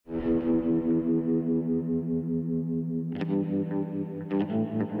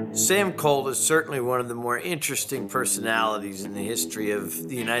Sam Colt is certainly one of the more interesting personalities in the history of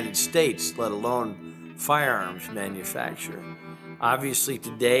the United States, let alone firearms manufacture. Obviously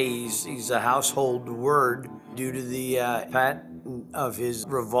today he's a household word due to the patent of his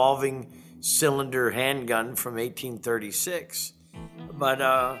revolving cylinder handgun from 1836. But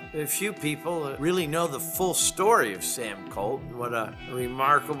a few people really know the full story of Sam Colt and what a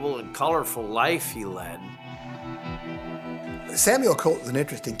remarkable and colorful life he led. Samuel Colt was an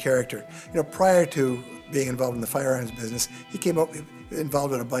interesting character. Prior to being involved in the firearms business, he came up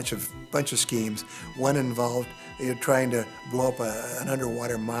involved in a bunch of schemes. One involved trying to blow up an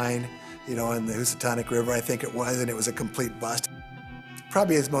underwater mine, in the Housatonic River, I think it was, and it was a complete bust.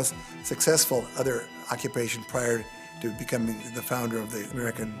 Probably his most successful other occupation prior to becoming the founder of the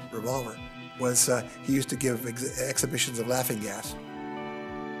American revolver was he used to give exhibitions of laughing gas.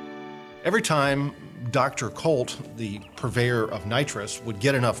 Every time Dr. Colt, the purveyor of nitrous, would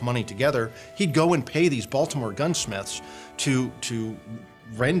get enough money together, he'd go and pay these Baltimore gunsmiths to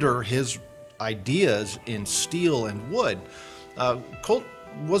render his ideas in steel and wood. Colt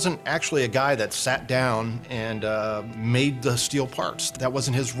wasn't actually a guy that sat down and made the steel parts. That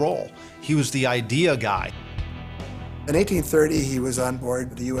wasn't his role. He was the idea guy. In 1830, he was on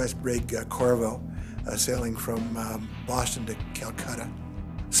board the U.S. brig Corvo, sailing from Boston to Calcutta.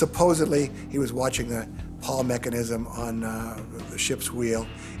 Supposedly, he was watching the pawl mechanism on the ship's wheel,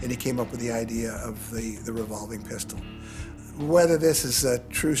 and he came up with the idea of the revolving pistol. Whether this is a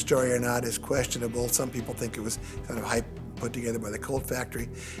true story or not is questionable. Some people think it was kind of hype put together by the Colt factory,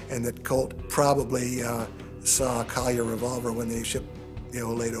 and that Colt probably saw a Collier revolver when the ship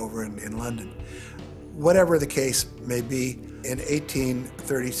laid over in London. Whatever the case may be, in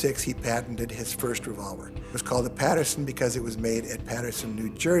 1836 he patented his first revolver. It was called the Paterson because it was made at Paterson, New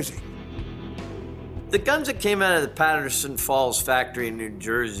Jersey. The guns that came out of the Paterson Falls factory in New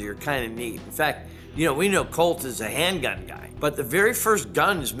Jersey are kind of neat. In fact, we know Colt is a handgun guy, but the very first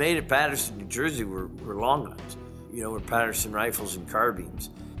guns made at Paterson, New Jersey were long guns, were Paterson rifles and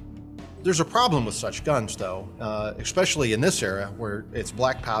carbines. There's a problem with such guns, though, especially in this era where it's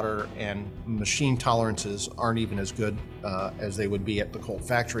black powder and machine tolerances aren't even as good as they would be at the Colt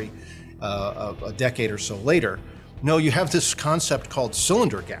factory a decade or so later. No, you have this concept called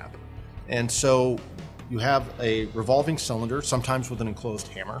cylinder gap. And so you have a revolving cylinder, sometimes with an enclosed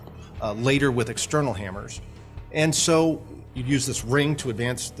hammer, later with external hammers. And so you'd use this ring to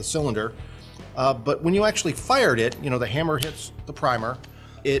advance the cylinder. But when you actually fired it, the hammer hits the primer,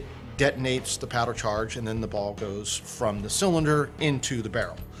 it detonates the powder charge, and then the ball goes from the cylinder into the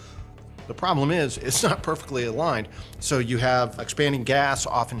barrel. The problem is it's not perfectly aligned, so you have expanding gas,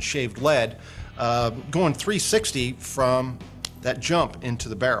 often shaved lead, going 360 from that jump into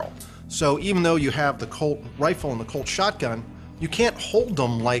the barrel. So even though you have the Colt rifle and the Colt shotgun, you can't hold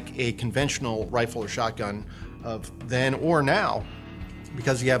them like a conventional rifle or shotgun of then or now,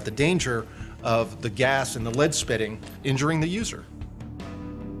 because you have the danger of the gas and the lead spitting injuring the user.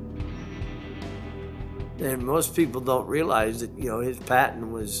 And most people don't realize that, his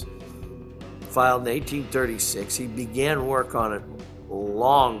patent was filed in 1836. He began work on it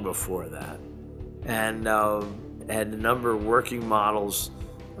long before that, and had a number of working models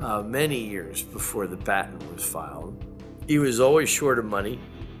many years before the patent was filed. He was always short of money,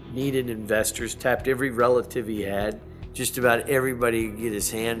 needed investors, tapped every relative he had. Just about everybody he could get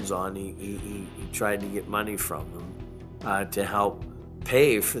his hands on, he tried to get money from them to help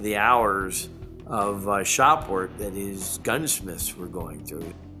pay for the hours of shop work that his gunsmiths were going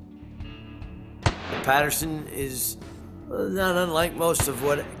through. Paterson is not unlike most of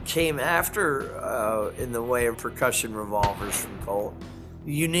what came after in the way of percussion revolvers from Colt.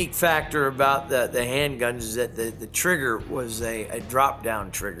 The unique factor about the handguns is that the trigger was a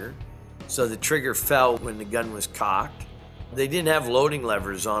drop-down trigger, so the trigger fell when the gun was cocked. They didn't have loading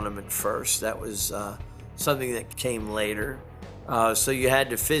levers on them at first. That was something that came later. So you had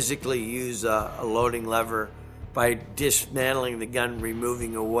to physically use a loading lever by dismantling the gun,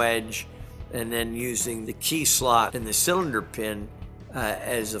 removing a wedge, and then using the key slot and the cylinder pin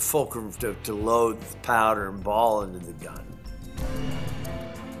as a fulcrum to load the powder and ball into the gun.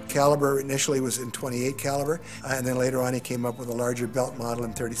 Caliber initially was in 28 caliber, and then later on he came up with a larger belt model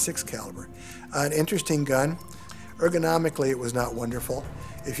in 36 caliber. An interesting gun. Ergonomically, it was not wonderful.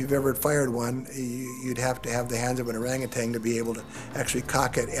 If you've ever fired one, you'd have to have the hands of an orangutan to be able to actually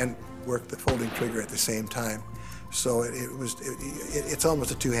cock it and work the folding trigger at the same time. So it's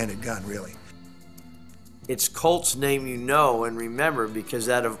almost a two-handed gun, really. It's Colt's name you know and remember because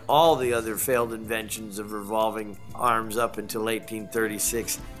out of all the other failed inventions of revolving arms up until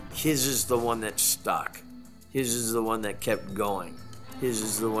 1836, his is the one that stuck. His is the one that kept going. His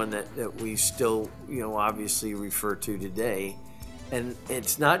is the one that we still, obviously refer to today. And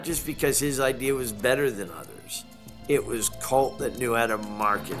it's not just because his idea was better than others. It was Colt that knew how to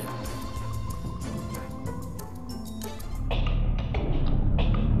market it.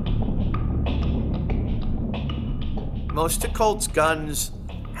 Most of Colt's guns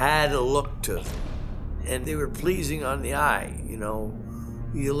had a look to them, and they were pleasing on the eye.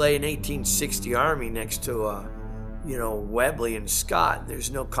 You lay an 1860 Army next to a, Webley and Scott,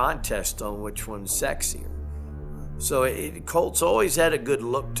 there's no contest on which one's sexier. So Colts always had a good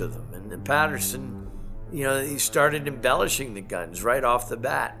look to them. And then Paterson, he started embellishing the guns right off the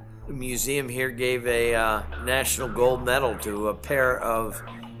bat. The museum here gave a national gold medal to a pair of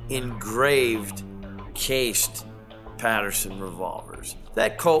engraved, cased Paterson revolvers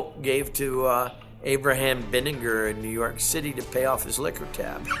that Colt gave to Abraham Binninger in New York City to pay off his liquor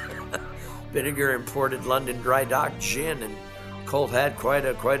tab. Binninger imported London dry dock gin, and Colt had quite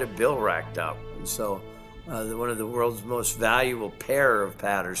a bill racked up. And so one of the world's most valuable pair of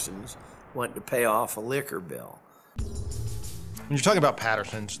Patersons went to pay off a liquor bill. When you're talking about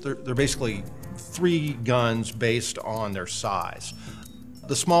Patersons, they're basically 3 guns based on their size.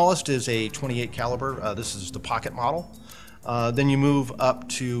 The smallest is a 28 caliber. This is the pocket model. Then you move up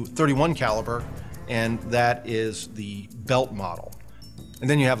to 31 caliber, and that is the belt model. And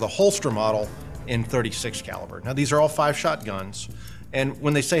then you have the holster model in 36 caliber. Now these are all 5-shot guns, and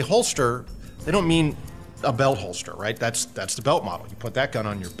when they say holster, they don't mean a belt holster, right? That's the belt model. You put that gun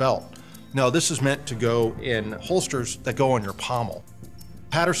on your belt. No, this is meant to go in holsters that go on your pommel.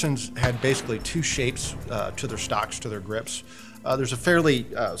 Patersons had basically 2 shapes to their stocks, to their grips. There's a fairly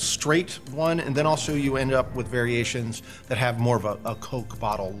straight one, and then also you end up with variations that have more of a Coke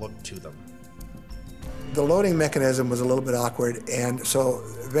bottle look to them. The loading mechanism was a little bit awkward, and so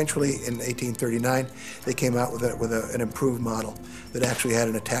eventually in 1839 they came out with an improved model that actually had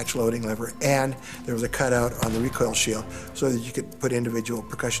an attached loading lever, and there was a cutout on the recoil shield so that you could put individual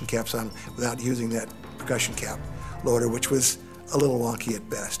percussion caps on without using that percussion cap loader, which was a little wonky at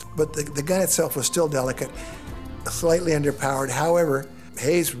best. But the gun itself was still delicate, slightly underpowered. However,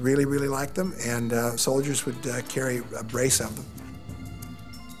 Hayes really liked them, and soldiers would carry a brace of them.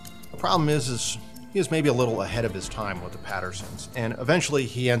 The problem is he is maybe a little ahead of his time with the Patersons, and eventually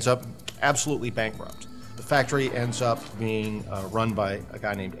he ends up absolutely bankrupt. The factory ends up being run by a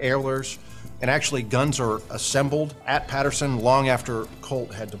guy named Ehlers, and actually guns are assembled at Paterson long after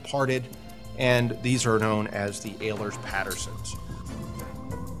Colt had departed, and these are known as the Ehlers Patersons.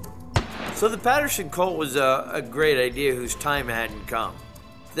 So the Paterson Colt was a great idea whose time hadn't come.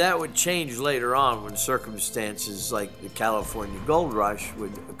 That would change later on when circumstances like the California Gold Rush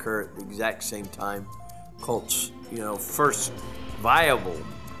would occur at the exact same time Colt's, first viable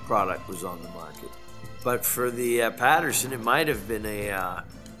product was on the market. But for the Paterson, it might have been a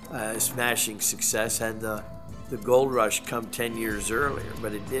smashing success had the Gold Rush come 10 years earlier,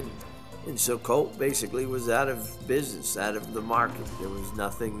 but it didn't. And so Colt basically was out of business, out of the market. There was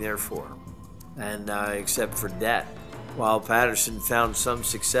nothing there for him, and except for debt. While Paterson found some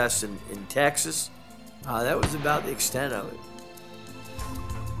success in Texas, that was about the extent of it.